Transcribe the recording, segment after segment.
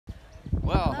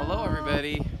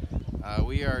everybody.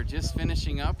 We are just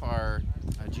finishing up our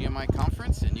GMI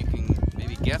conference, and you can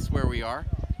maybe guess where we are,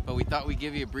 but we thought we'd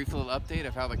give you a brief little update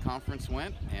of how the conference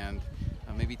went, and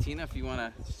maybe Tina, if you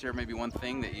want to share maybe one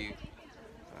thing that you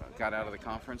got out of the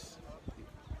conference.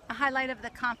 A highlight of the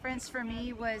conference for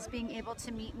me was being able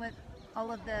to meet with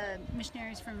all of the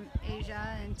missionaries from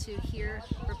Asia and to hear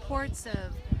reports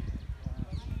of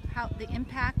how the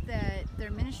impact that their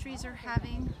ministries are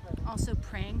having, also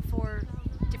praying for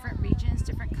different regions,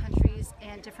 different countries,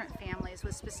 and different families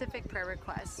with specific prayer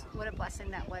requests. What a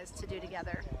blessing that was to do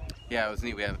together. Yeah, it was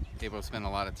neat. We were able to spend a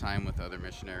lot of time with other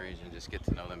missionaries and just get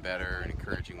to know them better and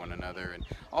encouraging one another, and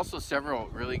also several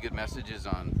really good messages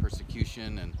on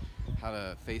persecution and how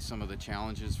to face some of the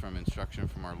challenges from instruction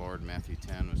from our Lord. Matthew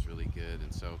 10 was really good.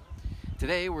 And so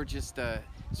today we're just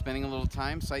spending a little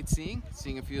time sightseeing,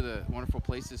 seeing a few of the wonderful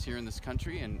places here in this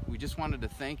country, and we just wanted to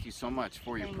thank you so much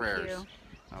for your prayers.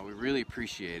 We really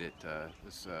appreciate it. It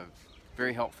was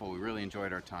very helpful. We really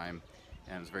enjoyed our time,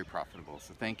 and it was very profitable.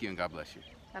 So thank you, and God bless you.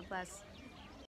 God bless.